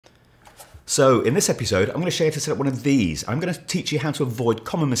So in this episode, I'm going to show you how to set up one of these. I'm going to teach you how to avoid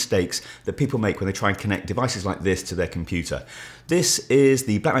common mistakes that people make when they try and connect devices like this to their computer. This is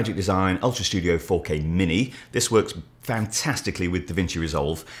the Blackmagic Design Ultra Studio 4K Mini. This works fantastically with DaVinci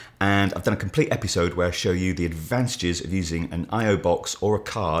Resolve, and I've done a complete episode where I show you the advantages of using an I/O box or a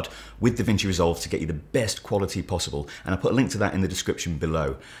card with DaVinci Resolve to get you the best quality possible, and I'll put a link to that in the description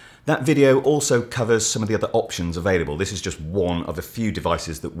below. That video also covers some of the other options available. This is just one of a few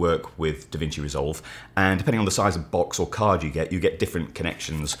devices that work with DaVinci Resolve, and depending on the size of box or card you get different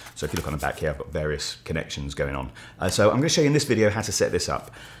connections. So if you look on the back here, I've got various connections going on. So I'm going to show you in this video how to set this up.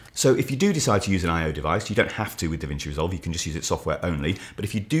 So if you do decide to use an I/O device, you don't have to with DaVinci Resolve, you can just use it software only, but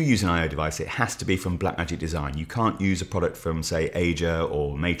if you do use an I/O device, it has to be from Blackmagic Design. You can't use a product from, say, Asia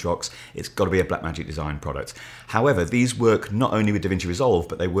or Matrox. It's got to be a Blackmagic Design product. However, these work not only with DaVinci Resolve,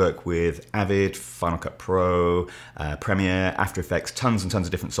 but they work with AVID, Final Cut Pro, Premiere, After Effects, tons and tons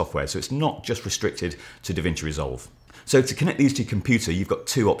of different software, so it's not just restricted to DaVinci Resolve. So to connect these to your computer, you've got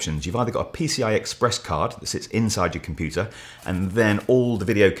two options. You've either got a PCI Express card that sits inside your computer, and then all the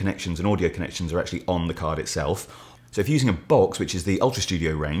video connections and audio connections are actually on the card itself. So if you're using a box, which is the Ultra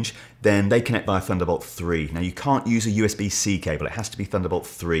Studio range, then they connect via Thunderbolt 3. Now you can't use a USB-C cable, it has to be Thunderbolt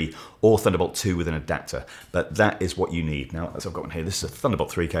 3 or Thunderbolt 2 with an adapter, but that is what you need. Now, as I've got one here, this is a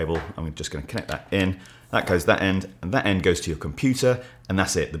Thunderbolt 3 cable. I'm just going to connect that in. That goes that end, and that end goes to your computer, and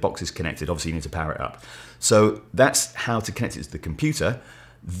that's it. The box is connected. Obviously, you need to power it up. So that's how to connect it to the computer.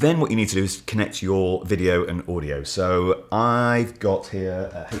 Then what you need to do is connect your video and audio. So I've got here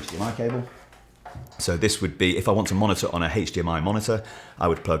a HDMI cable. So this would be, if I want to monitor on a HDMI monitor, I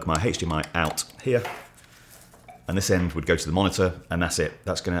would plug my HDMI out here, and this end would go to the monitor, and that's it.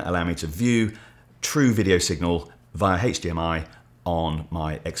 That's going to allow me to view true video signal via HDMI on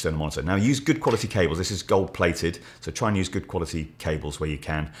my external monitor. Now use good quality cables. This is gold plated, so try and use good quality cables where you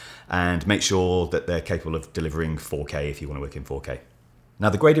can, and make sure that they're capable of delivering 4K if you want to work in 4K. Now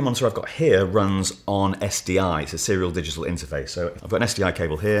the gradient monitor I've got here runs on SDI, it's a serial digital interface. So I've got an SDI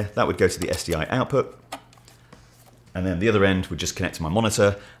cable here, that would go to the SDI output, and then the other end would just connect to my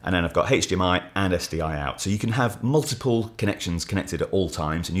monitor, and then I've got HDMI and SDI out. So you can have multiple connections connected at all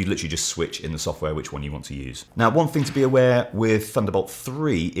times, and you literally just switch in the software which one you want to use. Now, one thing to be aware with Thunderbolt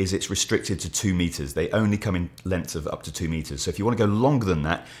 3 is it's restricted to 2 meters. They only come in lengths of up to 2 meters. So if you want to go longer than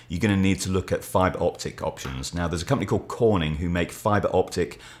that, you're going to need to look at fiber optic options. Now, there's a company called Corning who make fiber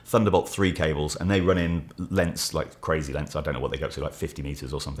optic Thunderbolt 3 cables, and they run in lengths, like crazy lengths. I don't know what they go up to, like 50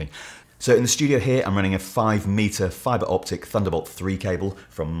 meters or something. So in the studio here, I'm running a 5 meter fiber optic Thunderbolt 3 cable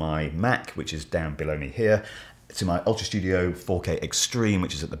from my Mac, which is down below me here, to my Ultra Studio 4K Extreme,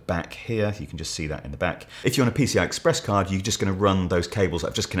 which is at the back here. You can just see that in the back. If you're on a PCI Express card, you're just going to run those cables that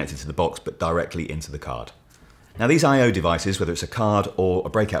I've just connected to the box, but directly into the card. Now these I/O devices, whether it's a card or a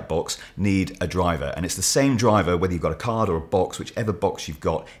breakout box, need a driver, and it's the same driver whether you've got a card or a box, whichever box you've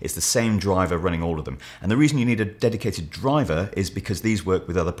got, it's the same driver running all of them. And the reason you need a dedicated driver is because these work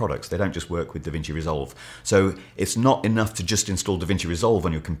with other products. They don't just work with DaVinci Resolve. So it's not enough to just install DaVinci Resolve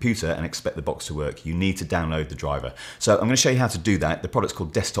on your computer and expect the box to work. You need to download the driver. So I'm going to show you how to do that. The product's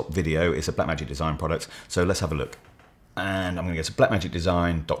called Desktop Video. It's a Blackmagic Design product. So let's have a look. And I'm going to go to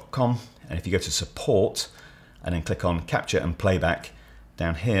blackmagicdesign.com, and if you go to support, and then click on capture and playback.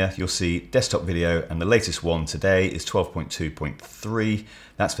 Down here, you'll see desktop video, and the latest one today is 12.2.3.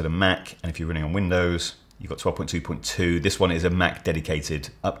 That's for the Mac, and if you're running on Windows, you've got 12.2.2. This one is a Mac dedicated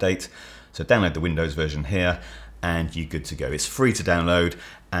update. So download the Windows version here, and you're good to go. It's free to download,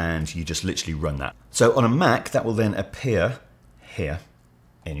 and you just literally run that. So on a Mac, that will then appear here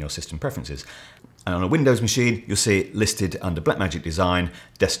in your system preferences. And on a Windows machine, you'll see it listed under Blackmagic Design,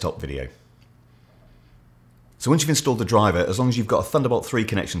 Desktop Video. So once you've installed the driver, as long as you've got a Thunderbolt 3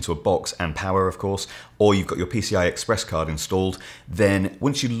 connection to a box and power, of course, or you've got your PCI Express card installed, then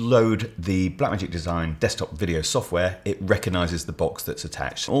once you load the Blackmagic Design desktop video software, it recognizes the box that's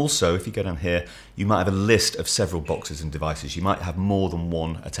attached. Also, if you go down here, you might have a list of several boxes and devices. You might have more than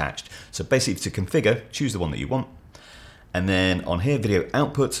one attached. So basically to configure, choose the one that you want. And then on here, video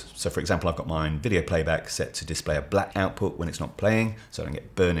output. So for example, I've got my video playback set to display a black output when it's not playing, so I don't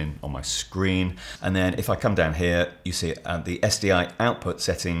get burning on my screen. And then if I come down here, you see the SDI output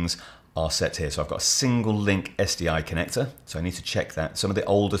settings are set here. So I've got a single link SDI connector. So I need to check that. Some of the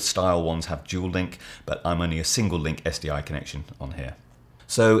older style ones have dual link, but I'm only a single link SDI connection on here.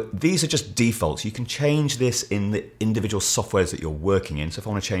 So these are just defaults. You can change this in the individual softwares that you're working in. So if I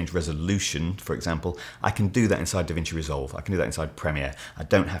want to change resolution, for example, I can do that inside DaVinci Resolve. I can do that inside Premiere. I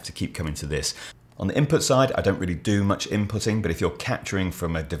don't have to keep coming to this. On the input side, I don't really do much inputting, but if you're capturing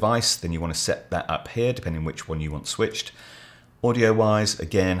from a device, then you want to set that up here, depending on which one you want switched. Audio wise,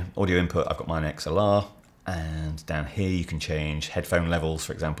 again, audio input, I've got mine XLR. And down here you can change headphone levels,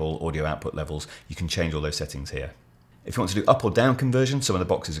 for example, audio output levels. You can change all those settings here. If you want to do up or down conversion, some of the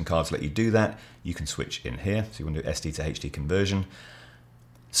boxes and cards let you do that. You can switch in here. So you want to do SD to HD conversion.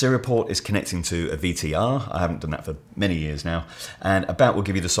 Serial port is connecting to a VTR. I haven't done that for many years now. And About will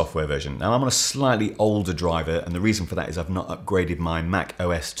give you the software version. Now I'm on a slightly older driver, and the reason for that is I've not upgraded my Mac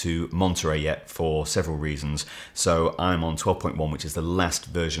OS to Monterey yet for several reasons. So I'm on 12.1, which is the last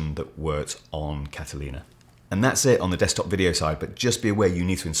version that worked on Catalina. And that's it on the desktop video side, but just be aware you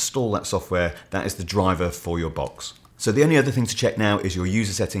need to install that software. That is the driver for your box. So the only other thing to check now is your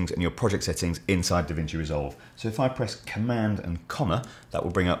user settings and your project settings inside DaVinci Resolve. So if I press Command and comma, that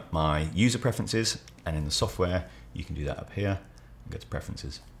will bring up my user preferences, and in the software, you can do that up here and go to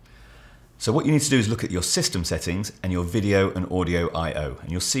preferences. So what you need to do is look at your system settings and your video and audio I/O,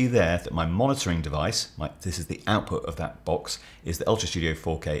 and you'll see there that my monitoring device, this is the output of that box, is the Ultra Studio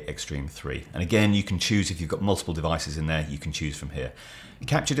 4K Extreme 3. And again, you can choose, if you've got multiple devices in there, you can choose from here.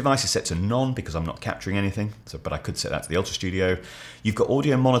 Capture device is set to none because I'm not capturing anything, but I could set that to the Ultra Studio. You've got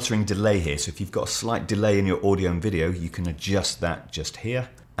audio monitoring delay here, so if you've got a slight delay in your audio and video, you can adjust that just here.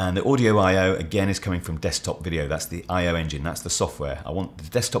 And the audio I/O again is coming from desktop video. That's the I/O engine, that's the software. I want the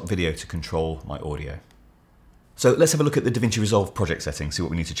desktop video to control my audio. So let's have a look at the DaVinci Resolve project settings, see what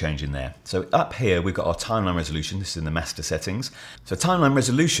we need to change in there. So up here, we've got our timeline resolution. This is in the master settings. So timeline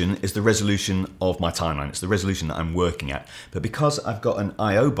resolution is the resolution of my timeline. It's the resolution that I'm working at. But because I've got an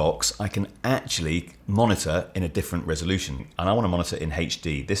I/O box, I can actually monitor in a different resolution. And I want to monitor in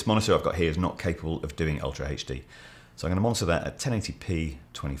HD. This monitor I've got here is not capable of doing Ultra HD. So I'm going to monitor that at 1080p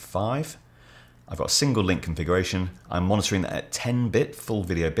 25. I've got a single link configuration. I'm monitoring that at 10-bit full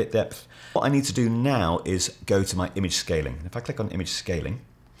video bit depth. What I need to do now is go to my image scaling. If I click on image scaling,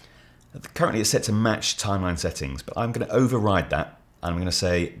 currently it's set to match timeline settings, but I'm going to override that. And I'm going to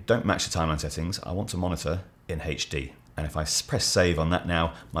say, don't match the timeline settings. I want to monitor in HD. And if I press save on that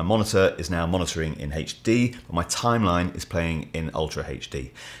now, my monitor is now monitoring in HD, but my timeline is playing in Ultra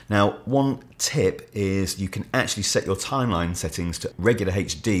HD. Now, one tip is you can actually set your timeline settings to regular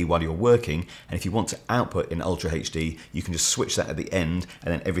HD while you're working, and if you want to output in Ultra HD, you can just switch that at the end,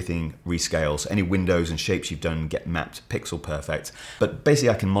 and then everything rescales. Any windows and shapes you've done get mapped pixel perfect. But basically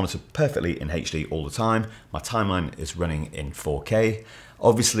I can monitor perfectly in HD all the time. My timeline is running in 4K.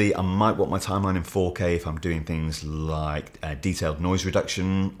 Obviously, I might want my timeline in 4K if I'm doing things like detailed noise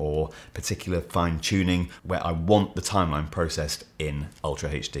reduction or particular fine tuning where I want the timeline processed in Ultra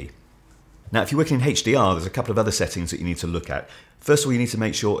HD. Now, if you're working in HDR, there's a couple of other settings that you need to look at. First of all, you need to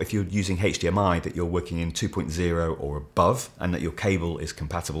make sure if you're using HDMI that you're working in 2.0 or above and that your cable is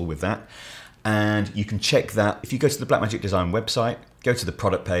compatible with that. And you can check that if you go to the Blackmagic Design website, go to the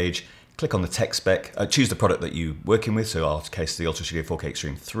product page, click on the tech spec, choose the product that you're working with, so our case the Ultra Studio 4K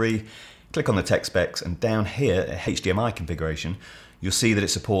Extreme 3, click on the tech specs, and down here at HDMI configuration, you'll see that it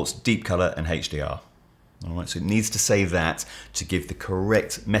supports deep color and HDR. All right, so it needs to say that to give the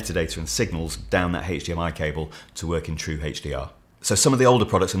correct metadata and signals down that HDMI cable to work in true HDR. So some of the older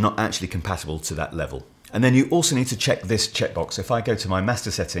products are not actually compatible to that level. And then you also need to check this checkbox. If I go to my master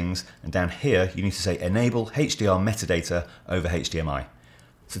settings, and down here, you need to say enable HDR metadata over HDMI.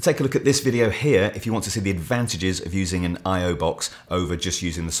 So take a look at this video here if you want to see the advantages of using an I/O box over just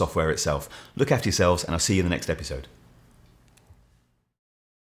using the software itself. Look after yourselves, and I'll see you in the next episode.